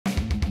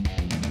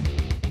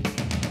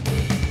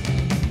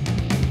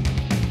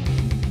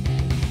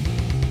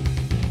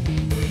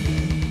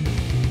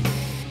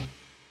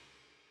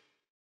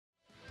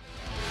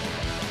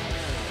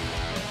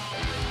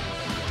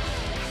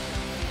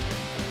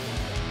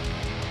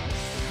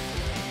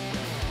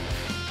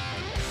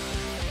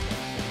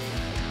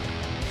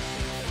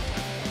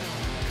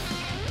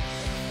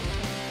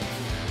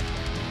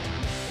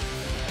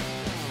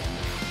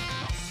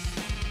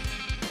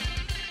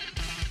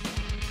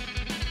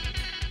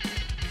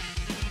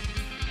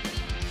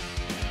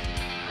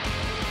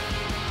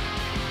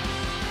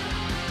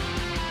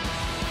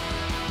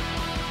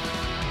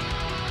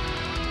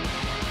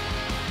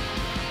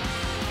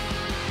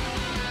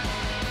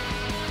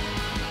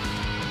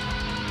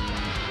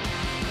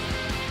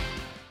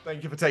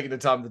Thank you for taking the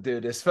time to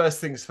do this.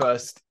 First things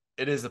first,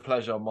 it is a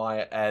pleasure on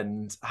my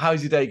end.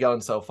 How's your day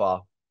going so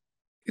far?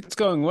 It's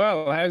going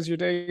well. How's your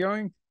day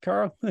going,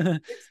 Carl?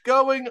 It's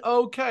going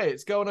okay.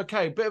 It's going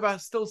okay. Bit of a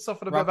still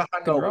suffering a bit of Rock a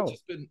and hangover.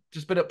 roll.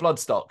 Just been at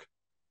Bloodstock.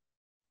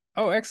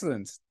 Oh,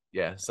 excellent.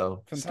 Yeah,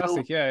 so still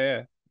Fantastic. Yeah,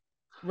 yeah.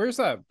 Where's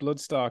that?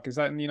 Bloodstock? Is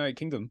that in the United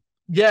Kingdom?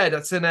 yeah,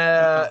 that's in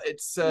Oh,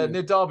 it's yeah.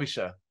 near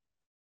Derbyshire.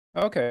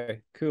 Okay, Yeah.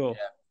 cool.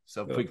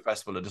 So Cool. big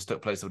festival that just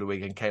took place over the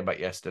weekend, came back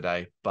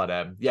yesterday.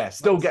 But yeah,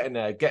 still Nice. getting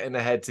there, getting the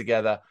head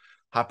together.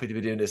 Happy to be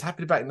doing this.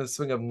 Happy to be back in the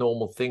swing of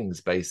normal things,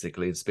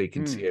 basically, and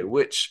speaking to Hmm. you,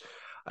 which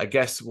I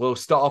guess we'll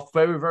start off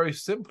very, very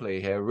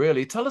simply here,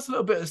 really. Tell us a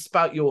little bit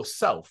about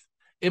yourself,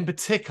 in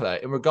particular,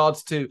 in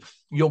regards to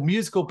your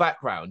musical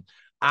background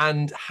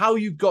and how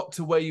you got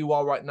to where you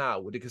are right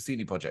now with the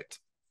Cassini Projekt.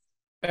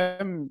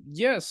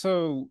 Yeah,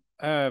 so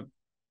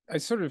I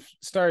sort of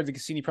started the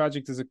Cassini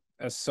Project as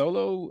a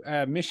solo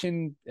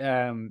mission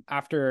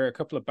after a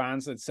couple of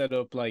bands that set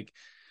up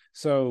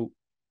so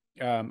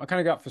I kind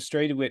of got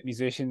frustrated with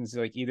musicians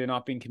like either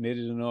not being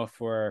committed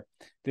enough or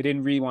they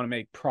didn't really want to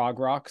make prog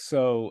rock.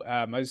 So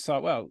I just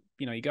thought, well,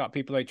 you got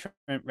people like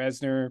Trent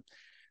Reznor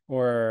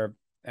or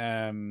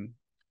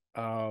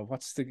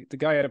what's the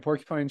guy at a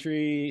Porcupine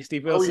Tree,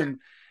 Steve Oh yeah. Wilson.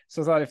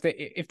 So I thought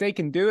if they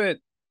can do it,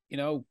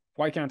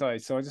 why can't I?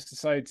 So I just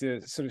decided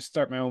to sort of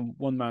start my own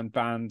one man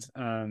band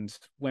and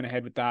went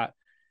ahead with that.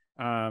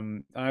 I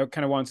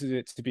kind of wanted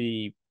it to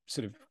be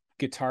sort of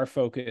guitar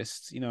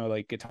focused,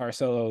 like guitar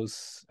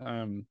solos,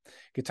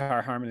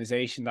 guitar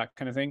harmonization, that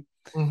kind of thing.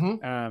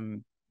 Mm-hmm.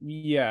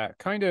 Yeah,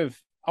 kind of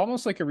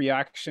almost like a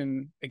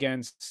reaction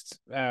against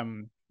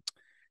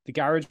the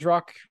garage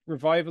rock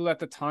revival at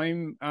the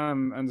time,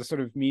 and the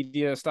sort of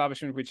media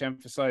establishment which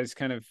emphasized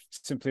kind of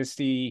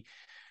simplicity.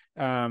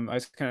 I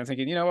was kind of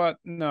thinking, you know what?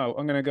 No,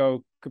 I'm gonna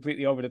go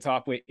completely over the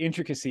top with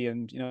intricacy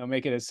and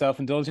make it as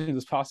self-indulgent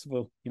as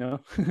possible. Kind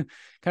of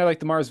like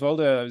the Mars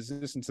Volta. I was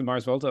listening to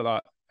Mars Volta a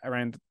lot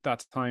around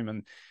that time,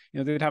 and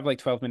they'd have like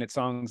 12-minute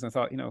songs, and I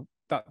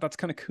thought, that's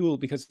kind of cool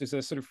because there's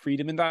a sort of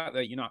freedom in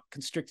that you're not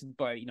constricted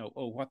by,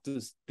 oh, what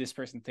does this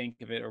person think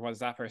of it or what does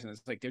that person?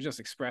 It's like they're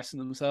just expressing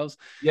themselves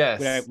without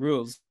Yes.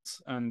 rules,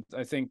 and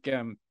I think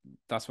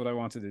that's what I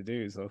wanted to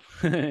do. So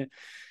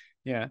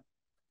yeah.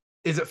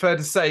 Is it fair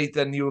to say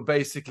then you were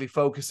basically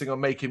focusing on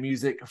making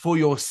music for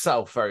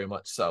yourself, very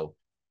much so?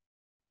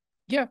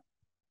 Yeah,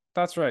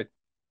 that's right.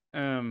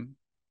 um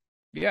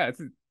yeah,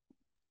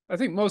 I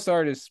think most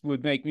artists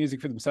would make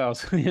music for themselves.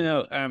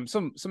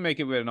 Some make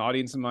it with an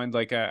audience in mind.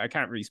 Like I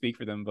can't really speak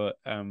for them, but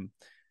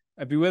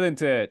I'd be willing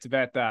to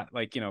bet that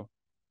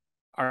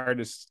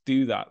artists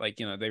do that. Like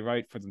they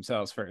write for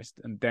themselves first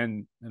and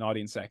then an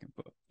audience second.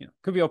 But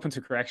could be open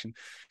to correction.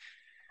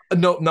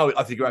 No, no,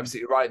 I think you're Mm.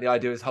 absolutely right. The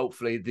idea is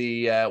hopefully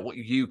the what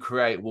you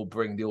create will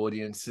bring the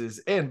audiences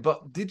in.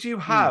 But did you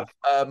have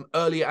Mm.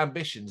 early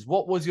ambitions?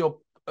 What was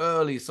your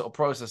early sort of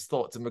process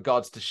thoughts in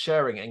regards to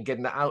sharing it and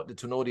getting it out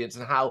to an audience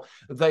and how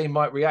they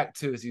might react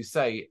to, as you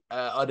say,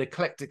 an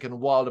eclectic and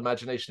wild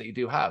imagination that you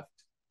do have?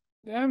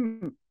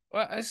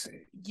 Well,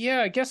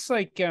 yeah, I guess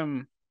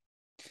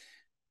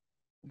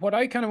what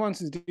I kind of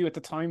wanted to do at the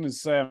time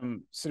was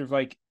sort of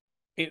like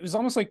it was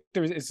almost like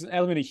there was an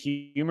element of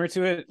humor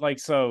to it. Like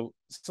so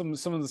some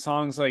of the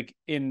songs like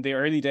in the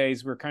early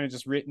days were kind of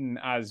just written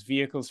as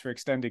vehicles for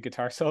extended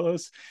guitar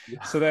solos.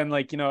 Yeah. So then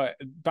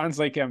bands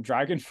like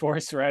Dragon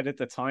Force were out at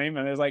the time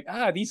and it was like,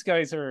 these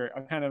guys are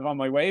kind of on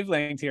my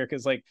wavelength here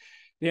because they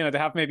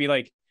have maybe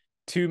like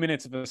 2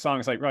 minutes of a song.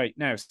 It's like, right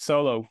now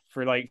solo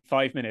for like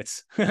 5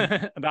 minutes.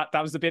 And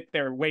that was the bit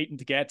they were waiting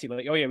to get to.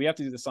 Like, oh yeah, we have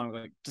to do the song.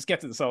 Like, just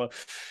get to the solo.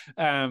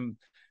 Um,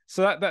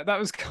 so that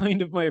was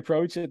kind of my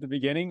approach at the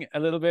beginning a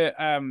little bit.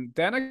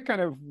 Then I kind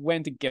of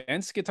went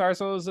against guitar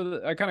solos.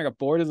 I kind of got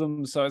bored of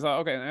them. So I thought,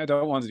 okay, I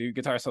don't want to do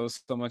guitar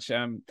solos so much.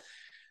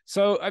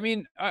 So I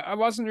mean, I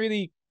wasn't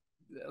really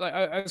like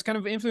I was kind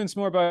of influenced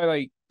more by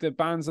like the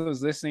bands I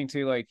was listening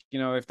to. Like,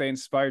 if they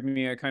inspired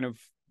me, I kind of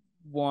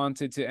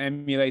wanted to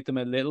emulate them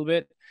a little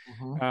bit.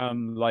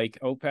 Mhm. Like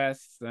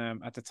Opeth,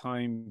 at the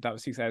time, that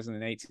was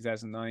 2008,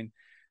 2009.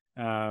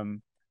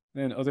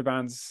 Then other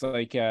bands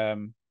like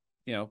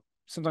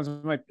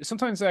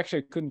sometimes actually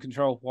I couldn't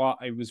control what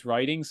I was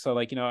writing. So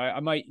like, I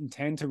might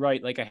intend to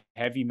write like a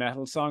heavy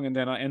metal song and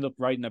then I end up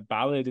writing a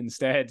ballad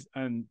instead.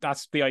 And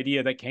that's the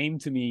idea that came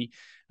to me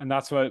and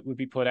that's what would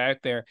be put out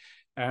there.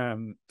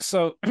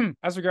 So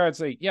as regards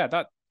like,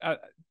 yeah,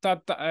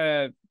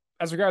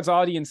 as regards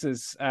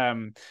audiences,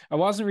 I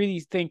wasn't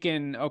really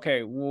thinking,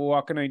 okay,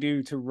 what can I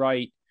do to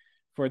write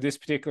for this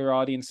particular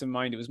audience in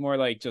mind? It was more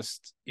like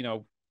just,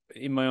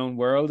 in my own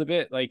world a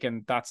bit, like,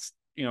 and that's,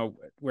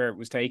 where it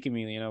was taking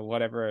me,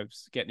 whatever I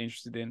was getting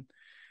interested in.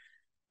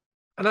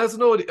 And as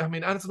an audience, I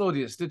mean, as an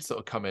audience did sort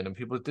of come in and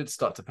people did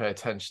start to pay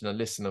attention and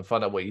listen and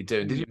find out what you're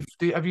doing.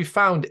 Have you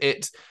found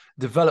it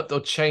developed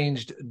or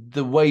changed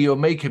the way you're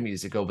making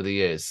music over the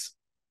years?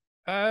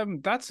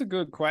 That's a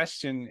good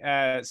question.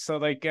 So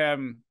like, I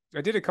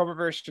did a cover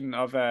version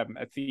of a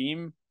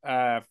theme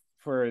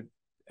for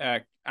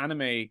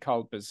anime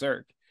called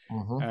Berserk.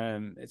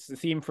 Mm-hmm. It's the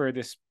theme for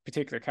this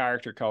particular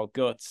character called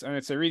Guts, and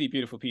it's a really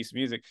beautiful piece of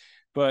music.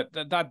 But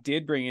that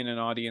did bring in an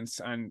audience,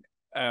 and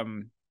I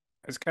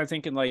was kind of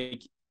thinking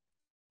like,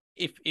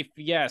 if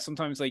yeah,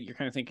 sometimes like you're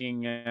kind of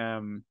thinking,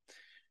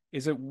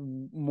 is it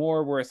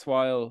more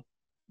worthwhile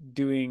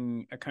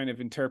doing a kind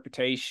of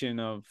interpretation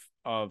of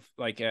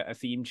like a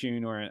theme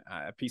tune or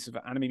a piece of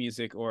anime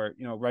music, or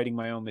writing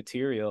my own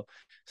material?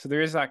 So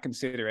there is that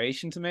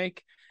consideration to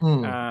make.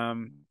 Mm.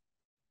 um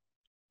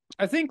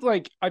I think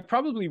like I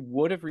probably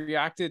would have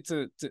reacted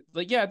to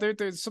like, yeah,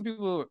 there's some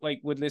people like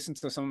would listen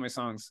to some of my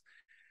songs,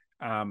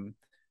 um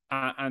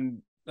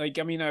and like,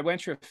 I mean, I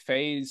went through a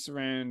phase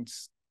around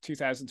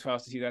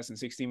 2012 to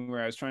 2016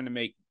 where I was trying to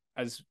make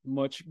as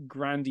much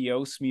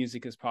grandiose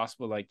music as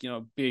possible, like,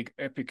 big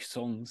epic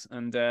songs.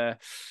 And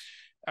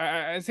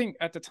I think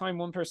at the time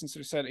one person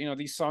sort of said,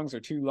 these songs are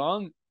too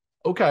long,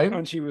 Okay.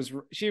 and she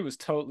was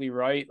totally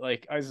right.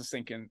 Like, I was just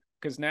thinking,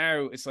 because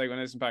now it's like when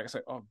I listen back, it's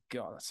like, oh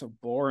god, that's so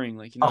boring.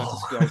 Like, it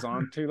just Oh. goes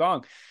on too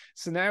long.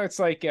 So now it's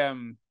like,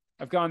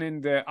 I've gone in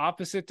the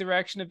opposite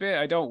direction a bit.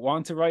 I don't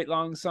want to write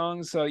long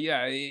songs. So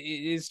yeah, it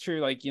is true.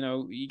 Like,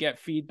 you get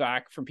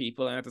feedback from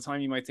people, and at the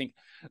time you might think,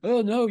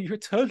 oh no, you're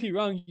totally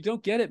wrong. You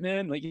don't get it,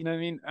 man. Like, you know what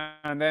I mean?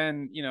 And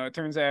then, it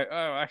turns out,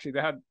 oh, actually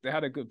they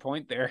had a good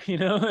point there,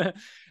 and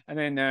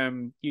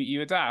then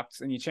you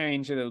adapt and you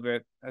change a little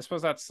bit. I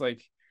suppose that's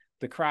like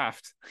the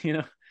craft,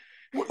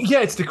 Well,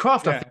 yeah, it's the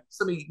craft. I Yeah. think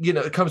something,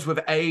 it comes with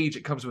age,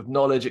 it comes with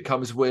knowledge, it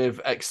comes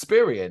with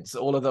experience,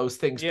 all of those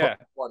things put Yeah.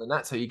 in one, and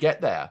that's how you get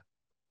there.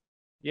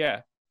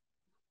 Yeah.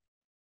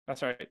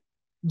 That's right.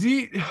 Do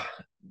you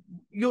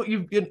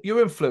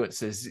your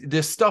influences,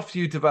 the stuff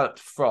you developed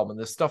from, and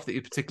the stuff that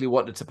you particularly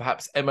wanted to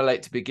perhaps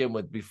emulate to begin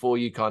with before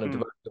you kind of Mm,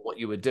 developed what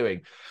you were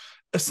doing,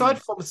 aside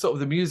mm, from sort of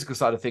the musical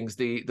side of things,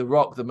 the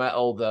rock, the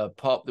metal, the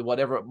pop, the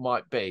whatever it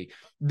might be,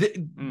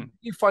 mm,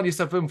 you find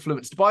yourself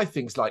influenced by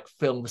things like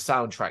film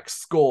soundtracks,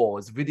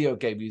 scores, video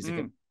game music,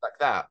 and mm. like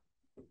that?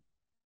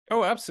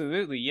 Oh,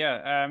 absolutely. Yeah.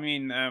 I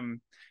mean,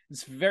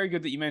 it's very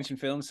good that you mentioned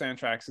film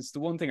soundtracks. It's the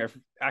one thing I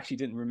actually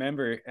didn't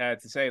remember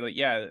to say. Like,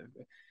 yeah,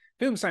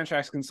 film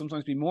soundtracks can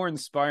sometimes be more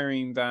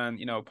inspiring than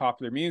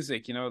popular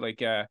music.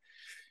 Like, I'm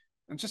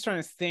just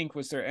trying to think.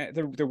 Was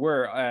there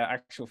were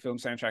actual film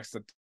soundtracks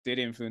that did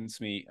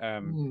influence me.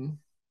 Mm.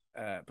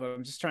 But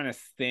I'm just trying to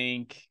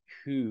think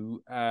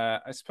who.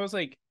 I suppose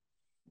like,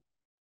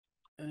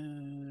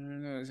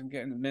 I'm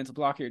getting a mental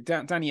block here.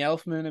 Danny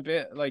Elfman a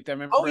bit. Like, I Oh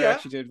remember I yeah.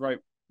 actually did write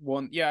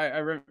one. Yeah,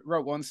 I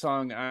wrote one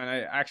song, and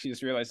I actually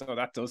just realized, oh,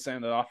 that does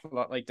sound an awful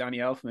lot like Danny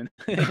Elfman.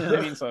 You know what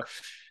I mean? So,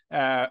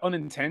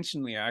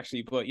 unintentionally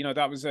actually, but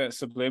that was a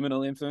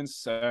subliminal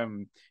influence. I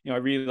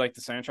really like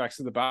the soundtracks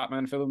of the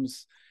Batman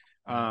films,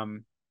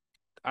 um,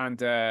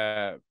 and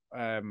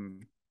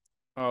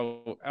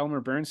oh,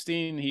 Elmer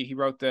Bernstein. He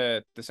wrote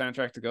the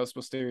soundtrack to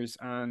Ghostbusters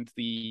and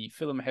the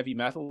film Heavy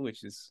Metal,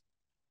 which is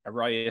a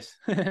riot.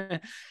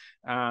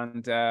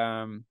 And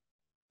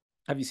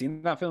have you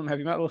seen that film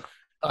Heavy Metal?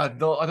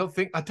 No, I don't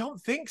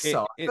think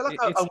so. I feel like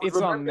I would It's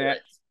on remember net.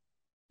 it.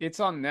 It's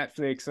on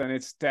Netflix, and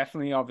it's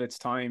definitely of its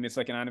time. It's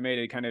like an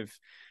animated kind of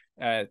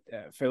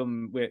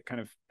film with kind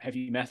of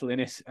heavy metal in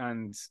it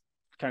and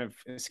kind of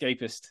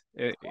escapist.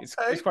 It's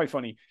Okay. quite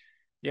funny.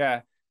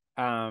 Yeah.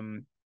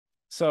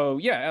 So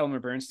yeah, Elmer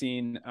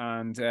Bernstein,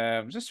 and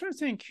I'm just trying to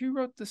think who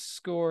wrote the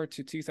score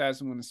to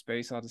 2001: A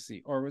Space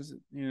Odyssey, or was it?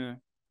 Yeah,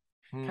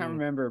 can't Hmm.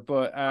 remember,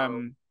 but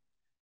Oh.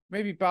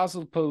 maybe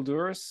Basil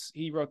Poledouris.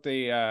 He wrote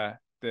the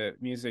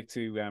music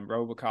to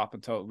RoboCop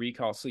and Total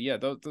Recall. So yeah,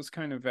 those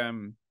kind of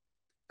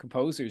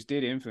composers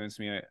did influence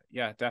me.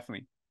 Yeah,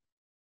 definitely.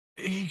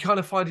 You kind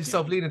of find Yeah,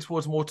 yourself leaning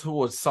more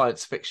towards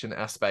science fiction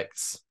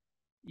aspects.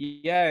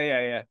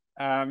 yeah.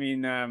 I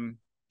mean,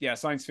 yeah,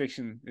 science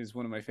fiction is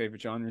one of my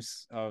favorite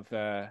genres of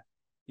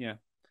yeah,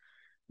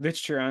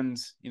 literature and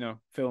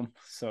film.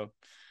 So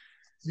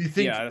Do you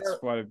think? yeah, that's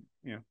what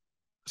you know.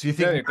 Do you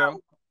think There you now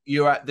go.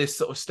 you're at this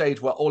sort of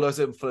stage where all those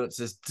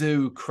influences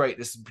do create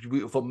this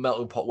beautiful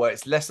melting pot, where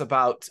it's less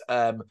about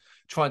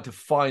trying to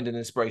find an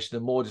inspiration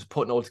and more just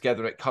putting it all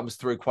together, and it comes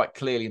through quite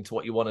clearly into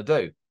what you want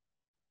to do?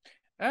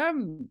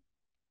 Um,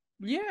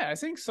 yeah, I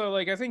think so.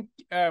 Like, I think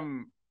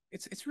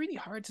it's really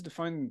hard to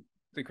define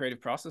the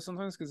creative process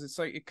sometimes, because it's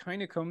like it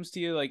kind of comes to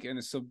you like in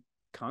a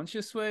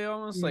subconscious way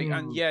almost. Like,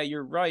 and Hmm. yeah,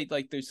 you're right.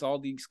 Like, there's all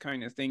these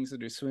kind of things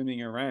that are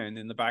swimming around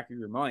in the back of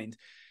your mind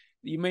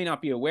you may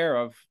not be aware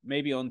of.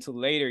 Maybe until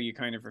later you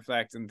kind of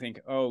reflect and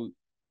think, oh,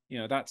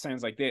 that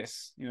sounds like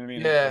this. You know what I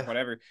mean, or Yeah.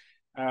 whatever.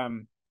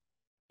 Um,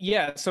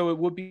 yeah, so it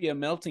would be a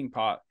melting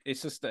pot.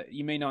 It's just that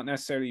you may not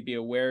necessarily be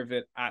aware of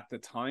it at the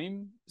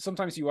time.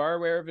 Sometimes you are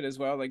aware of it as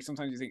well. Like,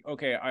 sometimes you think,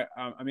 okay,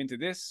 I'm into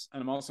this,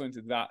 and I'm also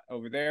into that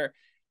over there,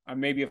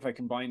 and maybe if I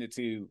combine the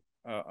two,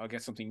 I'll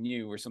get something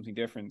new or something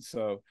different.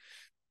 So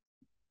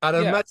And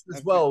I yeah, imagine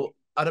as well,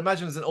 I'd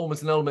imagine there's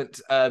almost an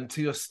element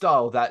to your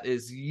style that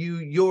is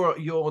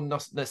you're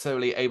not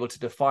necessarily able to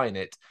define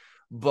it,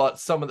 but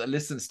someone that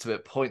listens to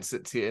it points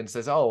it to you and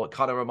says, "Oh, it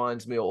kind of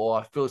reminds me," or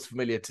 "I feels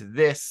familiar to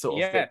this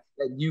sort of thing." yeah.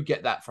 And you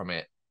get that from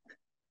it.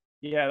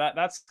 Yeah,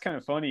 that's kind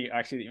of funny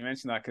actually that you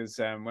mentioned that, because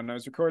when I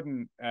was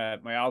recording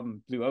my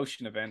album Blue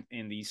Ocean Event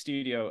in the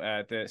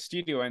studio, the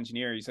studio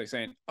engineer, he's like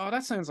saying, "Oh,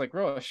 that sounds like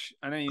Rush,"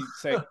 and then he'd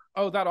say,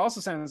 "Oh, that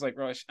also sounds like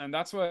Rush," and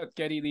that's what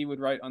Geddy Lee would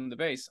write on the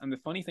bass. And the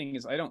funny thing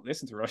is, I don't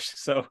listen to Rush,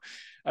 so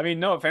I mean,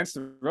 no offense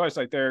to Rush,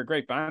 like they're a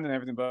great band and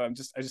everything, but I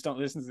just don't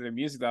listen to their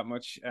music that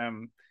much.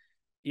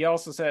 He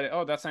also said,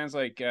 "Oh, that sounds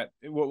like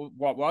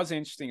what was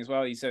interesting as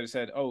well." He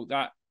said, "Oh,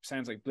 that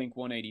sounds like Blink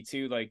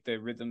 182, like the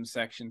rhythm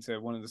section to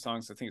one of the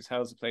songs. I think it's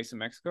Hell's a Place in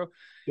Mexico."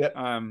 Yep.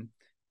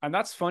 And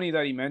that's funny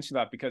that he mentioned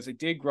that, because I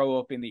did grow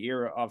up in the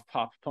era of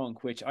pop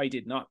punk, which I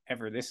did not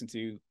ever listen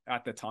to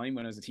at the time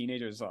when I was a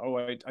teenager. It was like, oh,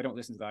 I don't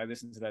listen to that. I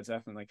listen to that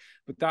definitely,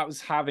 but that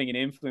was having an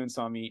influence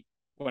on me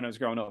when I was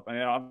growing up, and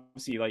it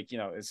obviously, like,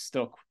 it's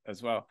stuck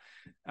as well.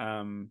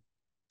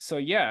 So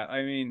yeah,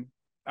 I mean,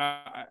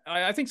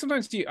 I think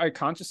sometimes I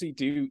consciously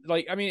do,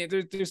 like, I mean,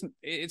 there's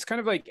it's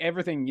kind of like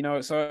everything,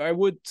 so I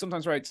would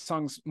sometimes write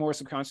songs more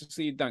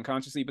subconsciously than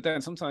consciously, but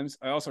then sometimes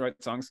I also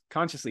write songs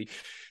consciously.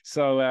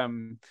 So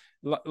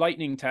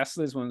Lightning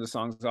Tesla is one of the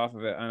songs off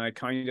of it, and I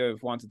kind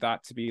of wanted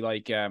that to be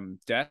like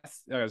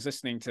Death. I was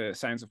listening to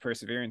Sounds of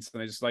Perseverance,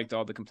 and I just liked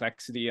all the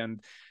complexity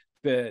and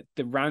the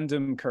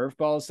random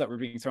curveballs that were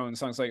being thrown in the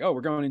songs, like, oh,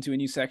 we're going into a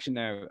new section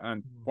now,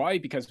 and why?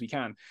 Because we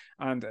can.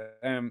 And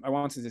I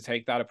wanted to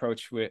take that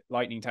approach with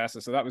Lightning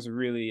Tesla, so that was a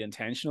really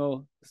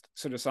intentional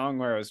sort of song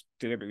where I was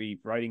deliberately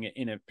writing it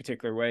in a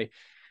particular way.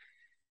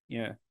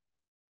 Yeah.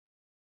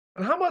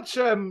 And how much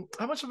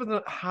of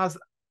it has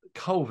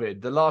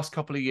COVID, the last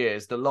couple of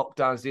years, the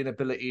lockdowns, the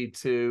inability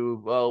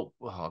to, well,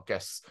 I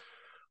guess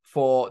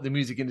for the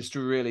music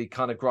industry really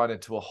kind of grinding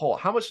to a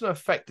halt, how much of an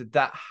effect did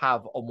that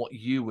have on what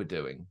you were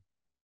doing?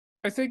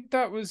 I think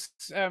that was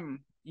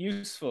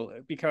useful,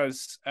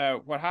 because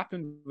what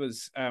happened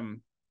was I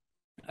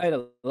had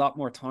a lot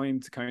more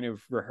time to kind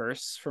of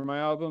rehearse for my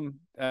album,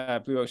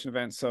 Blue Ocean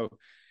Event. So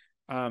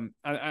and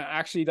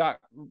actually I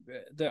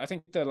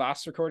think the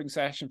last recording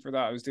session for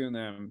that I was doing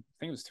I think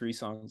it was 3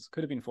 songs,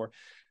 could have been 4,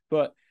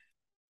 but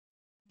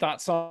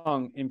that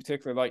song in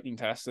particular, Lightning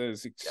Tesla,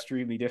 is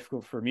extremely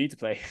difficult for me to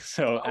play.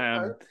 So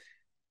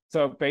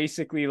so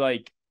basically,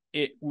 like,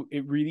 it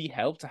really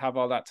helped to have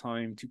all that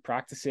time to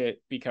practice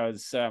it,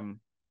 because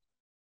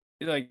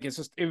like,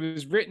 it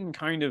was written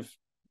kind of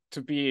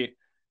to be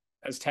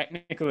as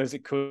technical as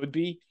it could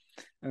be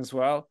as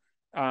well.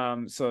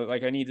 So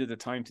like, I needed the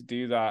time to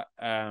do that.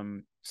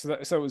 So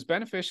it was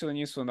beneficial and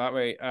useful in that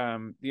way.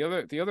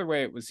 The other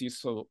way it was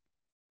useful,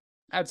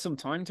 I had some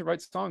time to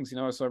write songs,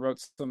 so I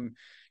wrote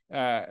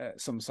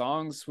some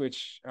songs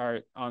which are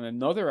on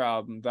another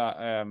album that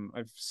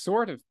I've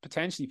sort of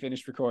potentially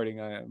finished recording.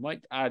 I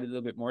might add a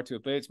little bit more to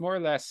it, but it's more or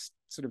less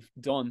sort of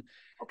done.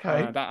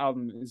 Okay. That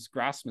album is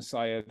Grass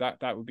Messiah.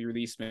 That would be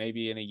released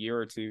maybe in a year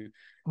or two.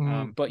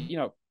 But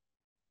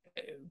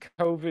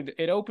COVID,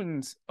 it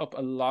opens up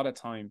a lot of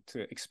time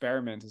to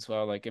experiment as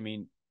well. Like, I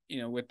mean,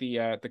 with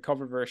the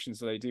cover versions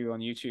that I do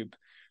on YouTube,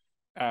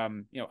 I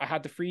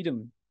had the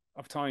freedom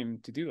of time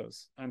to do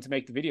those and to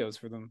make the videos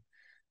for them.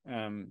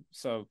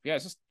 So yeah,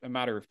 it's just a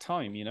matter of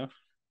time.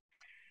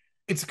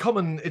 It's a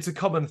common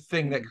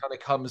thing that kind of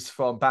comes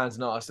from bands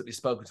and artists that we've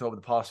spoken to over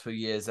the past few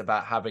years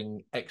about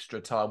having extra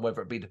time,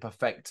 whether it be to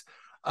perfect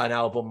an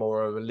album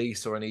or a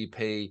release or an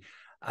EP,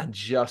 and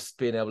just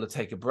being able to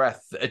take a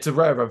breath. It's a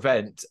rare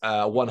event,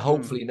 one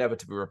hopefully never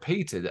to be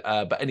repeated,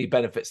 but any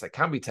benefits that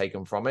can be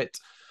taken from it,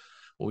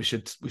 well, we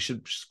should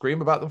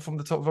scream about them from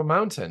the top of a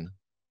mountain.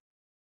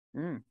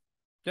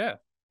 Yeah.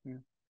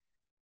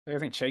 I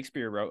think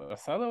Shakespeare wrote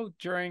Othello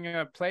during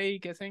a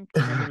plague, I think,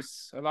 when there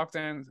was a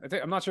lockdown.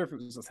 I'm not sure if it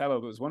was Othello,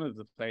 but it was one of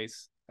the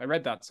plays. I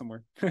read that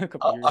somewhere a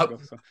couple of years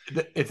ago.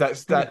 So. If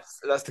that's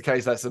the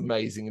case, that's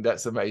amazing.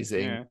 That's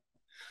amazing.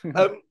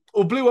 Yeah.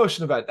 Well, Blue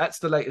Ocean Event, that's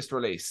the latest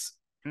release.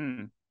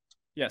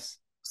 Yes.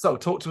 So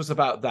talk to us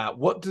about that.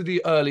 What did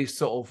the early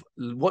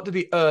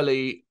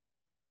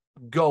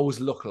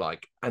goals look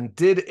like? And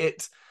did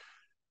it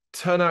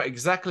turn out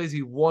exactly as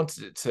you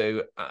wanted it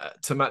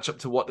to match up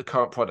to what the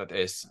current product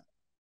is?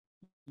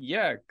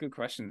 Yeah, good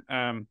question.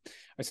 I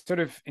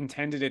sort of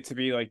intended it to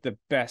be like the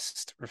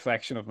best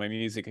reflection of my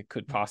music it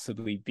could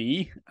possibly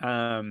be.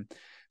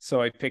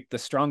 So I picked the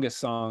strongest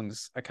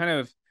songs. I kind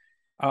of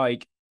I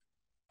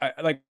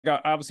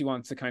obviously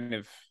want to kind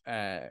of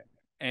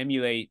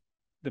emulate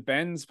the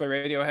Bends by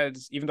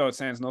Radiohead, even though it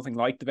sounds nothing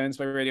like the Bends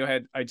by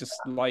Radiohead. I just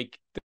like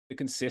the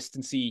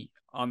consistency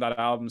on that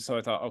album. So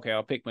I thought, okay,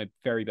 I'll pick my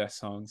very best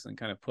songs and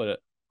kind of put it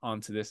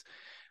onto this.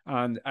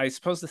 And I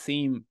suppose the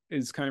theme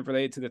is kind of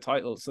related to the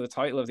title. So the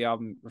title of the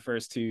album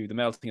refers to the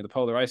melting of the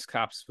polar ice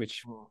caps,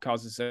 which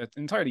causes an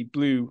entirely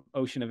blue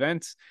ocean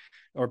event,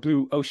 or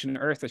blue ocean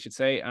Earth, I should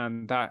say.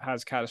 And that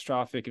has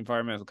catastrophic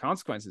environmental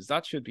consequences.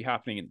 That should be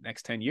happening in the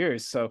next 10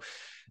 years. So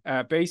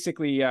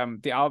basically,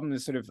 the album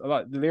is sort of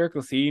the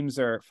lyrical themes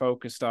are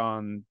focused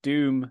on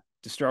doom,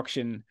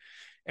 destruction,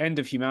 end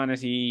of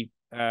humanity,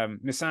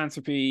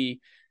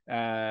 misanthropy,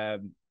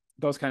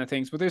 those kind of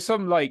things. But there's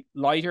some like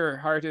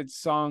lighter-hearted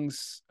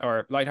songs,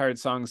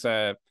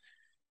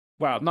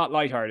 well, not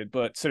lighthearted,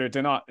 but sort of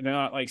they're not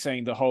like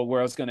saying the whole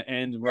world's going to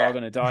end and we're all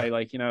going to die,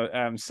 like,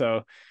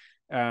 so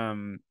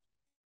um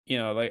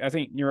like I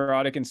think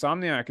Neurotic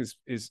Insomniac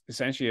is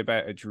essentially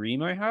about a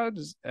dream I had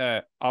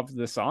of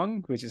the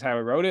song, which is how I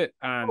wrote it.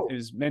 And it Oh.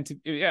 was meant to,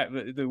 yeah,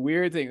 the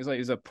weird thing was like it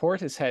was a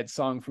Portishead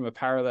song from a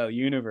parallel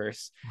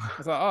universe.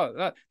 I thought,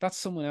 oh, that's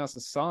someone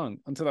else's song,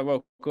 until I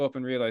woke up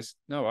and realized,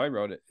 no, I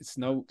wrote it. It's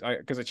no,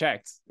 because I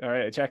checked. All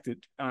right, I checked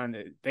it, and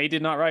they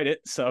did not write it.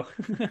 So,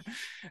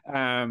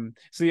 so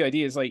the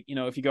idea is like,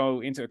 if you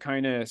go into a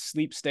kind of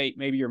sleep state,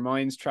 maybe your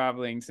mind's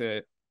traveling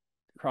to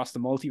across the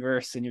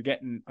multiverse, and you're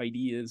getting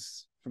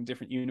ideas from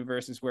different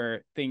universes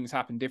where things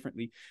happen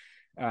differently.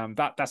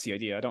 That's the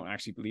idea. I don't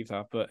actually believe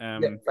that, but Yeah,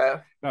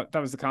 fair. that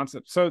was the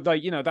concept. So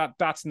like,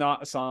 that's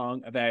not a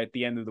song about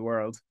the end of the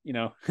world,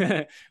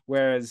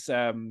 whereas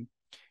let's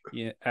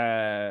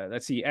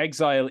see,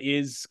 Exile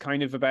is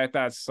kind of about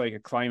that. It's like a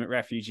climate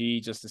refugee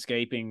just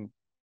escaping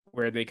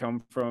where they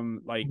come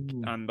from, like,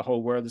 and the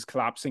whole world is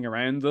collapsing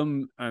around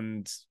them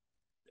and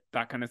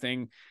that kind of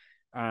thing.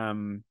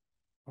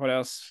 What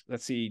else?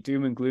 Let's see,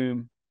 Doom and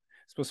Gloom, I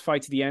suppose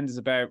Fight to the End is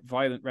about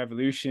violent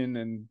revolution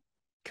and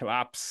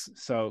collapse.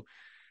 So,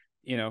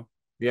 The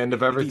end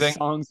of everything.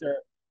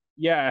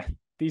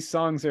 These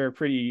songs are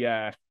pretty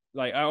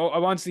like I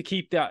wanted to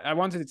keep that. I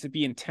wanted it to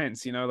be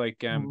intense, like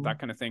that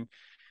kind of thing.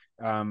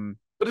 But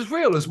it's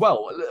real as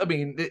well. I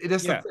mean,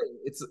 that's the Yeah. thing.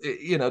 It's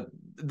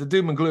the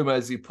doom and gloom,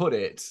 as you put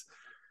it.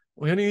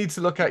 We only need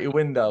to look out your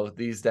window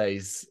these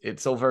days.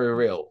 It's all very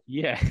real.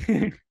 Yeah.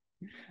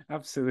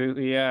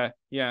 Absolutely. Yeah.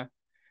 Yeah.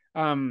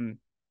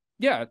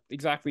 Yeah,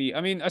 exactly.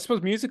 I mean, I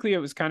suppose musically it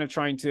was kind of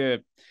trying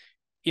to,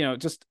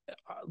 just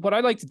what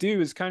I like to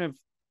do is kind of,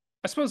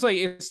 I suppose, like,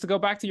 it's to go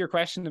back to your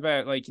question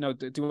about, like,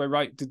 do I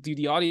write, do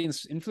the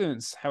audience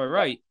influence how I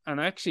write? And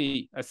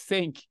actually, I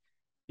think,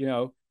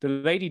 the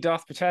lady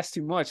doth protest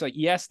too much. Like,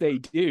 yes, they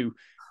do,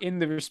 in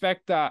the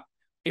respect that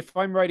if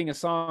I'm writing a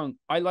song,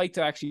 I like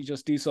to actually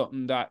just do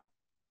something that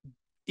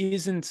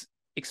isn't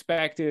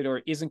expected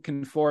or isn't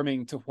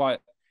conforming to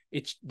what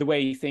it's the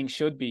way things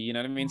should be. You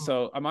know what I mean?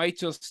 So I might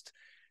just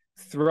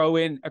throw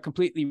in a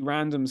completely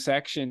random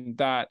section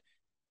that,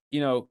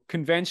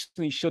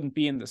 conventionally shouldn't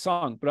be in the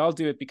song, but I'll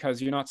do it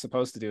because you're not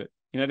supposed to do it.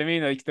 You know what I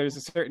mean? Like, there's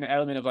a certain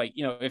element of like,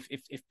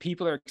 if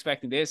people are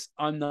expecting this,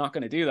 I'm not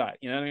going to do that.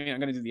 You know what I mean? I'm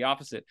going to do the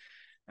opposite.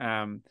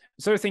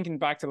 Sort of thinking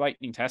back to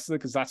Lightning Tesla,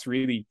 because that's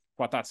really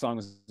what that song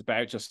is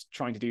about, just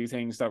trying to do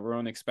things that were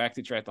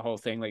unexpected throughout the whole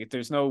thing. Like,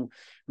 there's no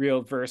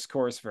real verse,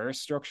 chorus, verse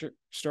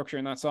structure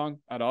in that song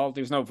at all.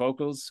 There's no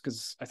vocals,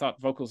 because I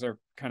thought vocals are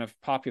kind of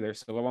popular,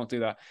 so I won't do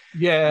that.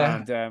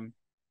 Yeah. And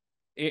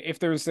if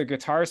there was the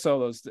guitar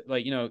solos,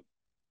 like,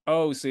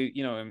 so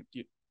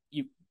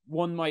you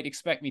one might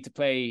expect me to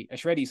play a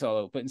shreddy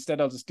solo, but instead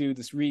I'll just do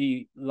this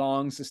really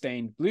long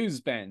sustained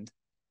blues bend,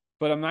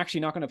 but I'm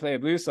actually not going to play a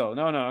blues solo.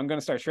 No, I'm going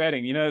to start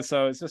shredding,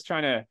 so it's just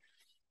trying to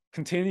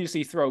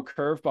continuously throw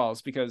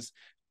curveballs, because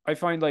I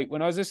find, like,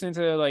 when I was listening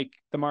to like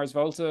the Mars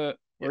Volta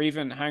or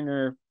even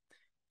Hangar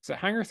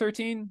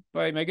 13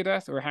 by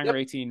Megadeth, or Hangar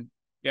 18?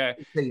 Yeah.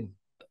 18.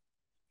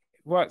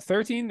 What,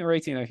 13 or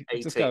 18? I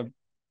 18. just got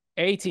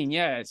 18.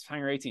 Yeah, it's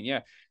Hangar 18. Yeah.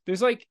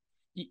 There's like,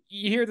 you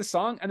hear the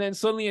song and then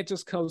suddenly it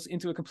just goes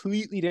into a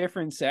completely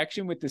different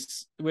section with the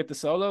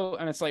solo,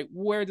 and it's like,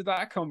 where did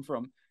that come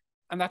from?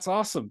 And that's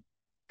awesome,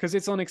 because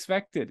it's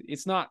unexpected.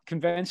 It's not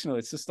conventional.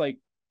 It's just like,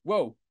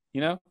 whoa,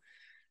 Do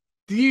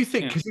you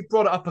think, because you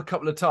brought it up a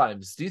couple of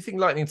times, do you think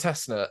Lightning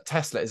Tesla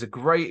is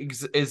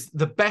is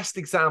the best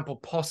example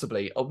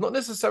possibly of not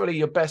necessarily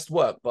your best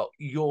work, but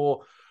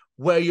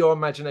where your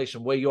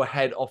imagination, where your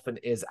head often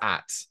is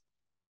at?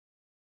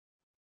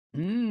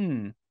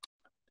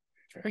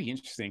 Very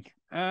interesting.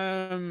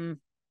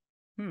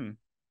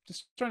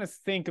 Just trying to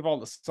think of all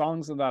the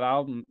songs on that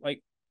album.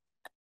 Like,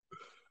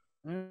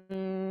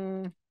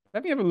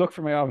 let me have a look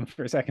for my album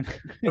for a second.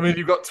 I mean,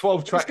 you've got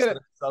 12 tracks,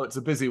 so it's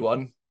a busy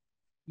one.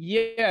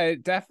 Yeah,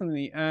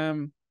 definitely.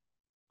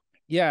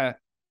 Yeah.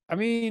 I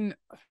mean,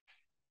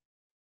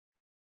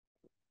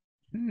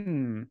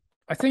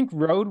 I think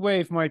Road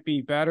Wave might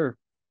be better.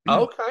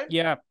 Okay.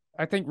 Yeah,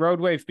 I think Road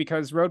Wave,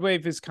 because Road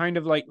Wave is kind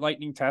of like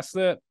Lightning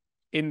Tesla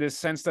in the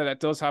sense that it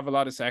does have a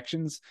lot of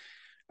sections.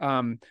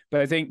 But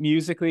I think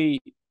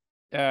musically,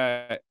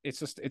 it's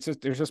just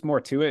there's just more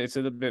to it. It's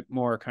a little bit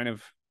more kind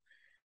of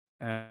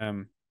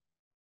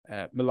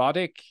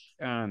melodic,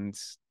 and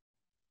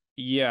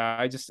yeah,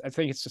 I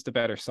think it's just a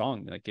better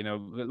song. Like,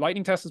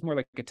 Lightning Tesla is more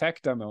like a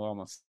tech demo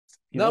almost.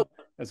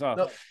 As well.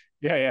 No.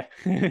 Yeah.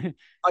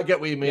 I get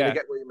what you mean. Yeah. I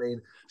get what you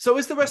mean. So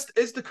is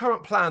the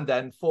current plan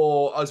then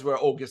for, as we're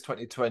August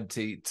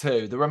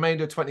 2022, the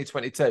remainder of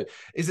 2022,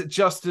 is it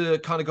just to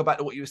kind of go back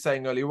to what you were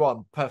saying earlier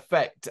on,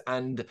 perfect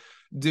and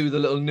do the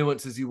little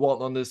nuances you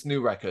want on this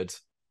new record?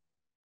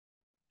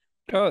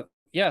 Oh,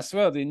 yes.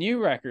 Well, the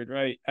new record,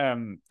 right?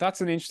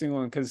 That's an interesting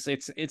one, because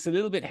it's a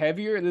little bit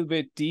heavier, a little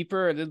bit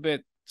deeper, a little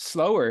bit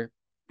slower.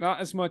 Not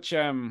as much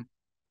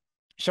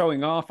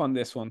showing off on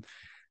this one.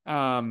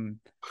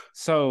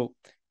 So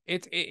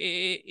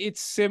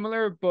it's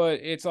similar, but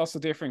it's also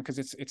different,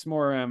 because it's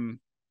more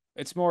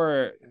it's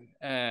more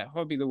what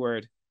would be the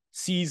word,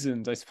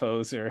 seasoned, I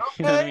suppose, or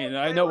you know what I Okay. mean.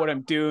 I know what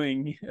I'm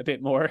doing a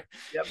bit more.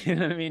 Yep. You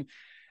know what I mean.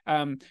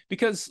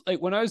 Because like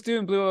when I was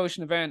doing Blue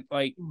Ocean Event,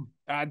 like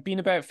I'd been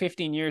about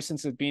 15 years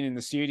since I'd been in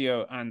the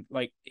studio, and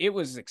like it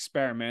was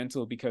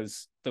experimental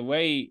because the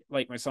way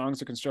like my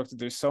songs are constructed,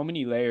 there's so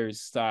many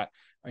layers that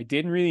I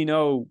didn't really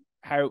know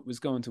how it was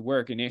going to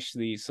work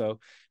initially. So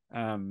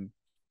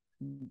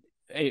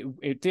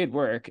it did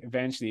work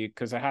eventually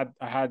because I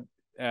had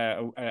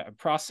a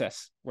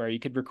process where you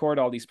could record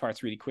all these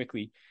parts really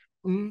quickly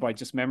Mm. by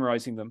just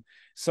memorizing them.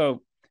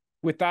 So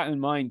with that in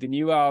mind, the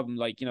new album,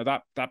 like, you know,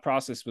 that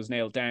process was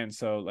nailed down.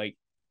 So like,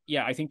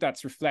 yeah, I think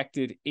that's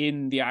reflected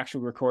in the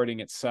actual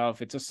recording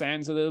itself. It just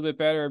sounds a little bit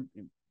better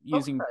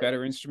using Okay.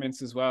 better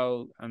instruments as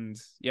well. And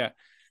yeah.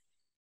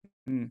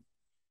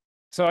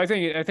 So I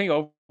think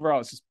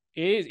overall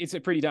it's a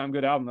pretty damn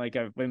good album, like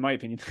in my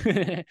opinion.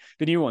 The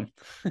new one.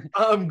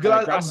 I'm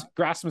glad.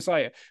 Grass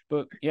Messiah.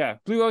 But yeah,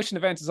 Blue Ocean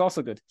Event is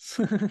also good.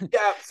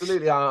 Yeah,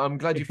 absolutely. I'm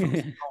glad you feel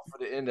so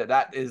confident in it.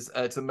 That is,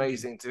 it's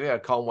amazing to hear. I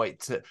can't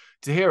wait to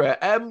hear it.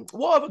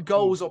 What other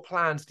goals or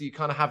plans do you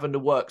kind of have in the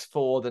works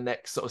for the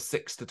next sort of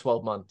 6 to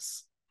 12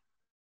 months?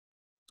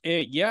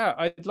 Yeah,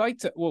 I'd like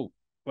to. Well,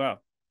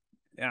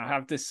 I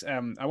have this.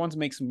 I want to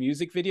make some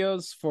music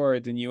videos for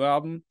the new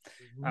album.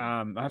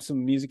 I have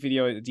some music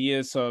video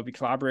ideas, so I'll be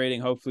collaborating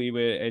hopefully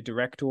with a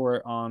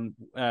director on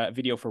a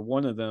video for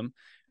one of them.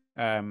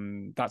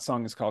 That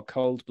song is called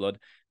Cold Blood.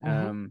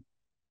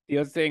 The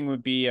other thing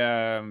would be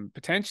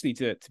potentially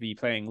to be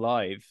playing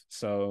live.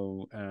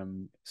 So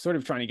sort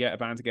of trying to get a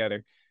band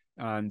together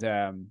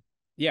and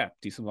yeah,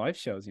 do some live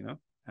shows, you know.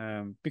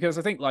 Because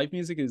I think live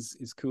music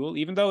is cool,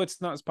 even though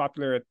it's not as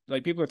popular.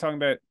 Like people are talking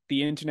about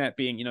the internet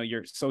being, you know,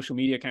 your social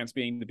media accounts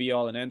being the be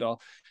all and end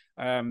all.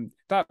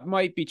 That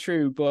might be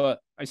true, but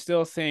I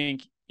still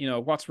think, you know,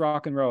 what's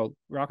rock and roll?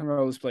 Rock and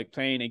roll is like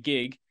playing a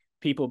gig,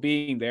 people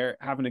being there,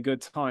 having a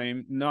good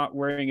time, not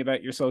worrying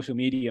about your social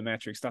media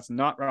metrics. That's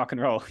not rock and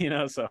roll, you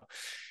know. So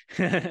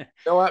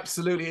No,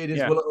 absolutely, it is.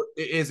 yeah. Well,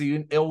 it is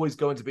always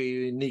going to be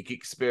a unique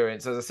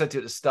experience. As I said to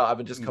you at the start,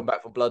 I've just come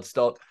back from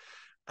Bloodstock.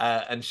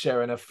 And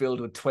sharing a field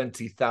with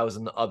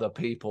 20,000 other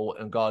people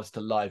in regards to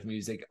live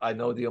music, I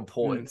know the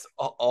importance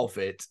of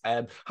it.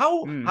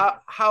 How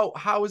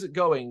is it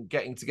going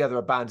getting together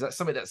a band? Is that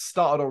something that's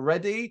started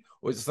already,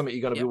 or is it something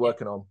you're going to be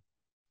working on?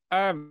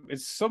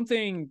 It's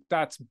something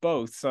that's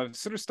both. So I've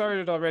sort of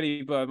started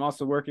already, but I'm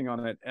also working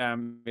on it.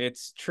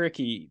 It's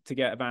tricky to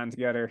get a band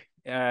together.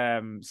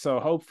 So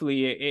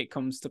hopefully it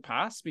comes to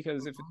pass,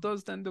 because if it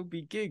does, then there'll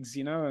be gigs,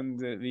 you know, and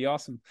the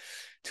awesome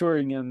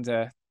touring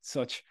and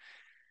such.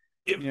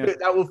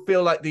 That will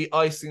feel like the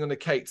icing on the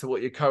cake to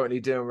what you're currently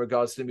doing in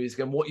regards to the music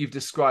and what you've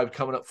described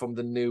coming up from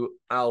the new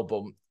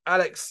album.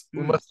 Alex,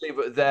 we must leave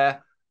it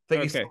there.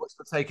 Thank you so much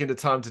for taking the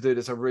time to do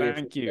this. I really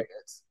appreciate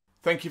it.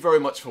 Thank you very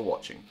much for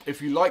watching.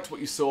 If you liked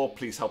what you saw,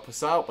 please help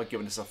us out by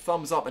giving us a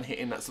thumbs up and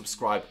hitting that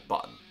subscribe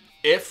button.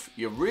 If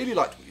you really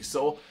liked what you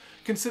saw,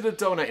 consider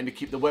donating to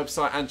keep the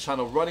website and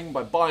channel running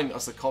by buying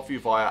us a coffee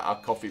via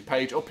our coffee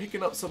page or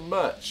picking up some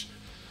merch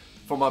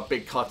from our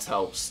Big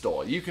Cartel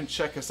store. You can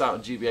check us out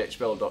on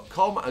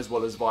gbhbl.com as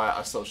well as via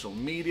our social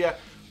media,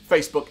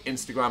 Facebook,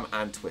 Instagram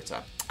and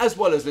Twitter, as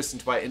well as listen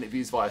to our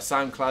interviews via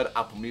SoundCloud,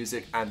 Apple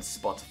Music and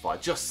Spotify.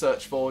 Just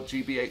search for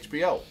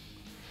GBHBL.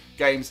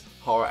 Games,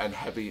 horror and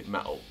heavy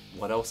metal.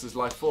 What else is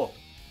life for?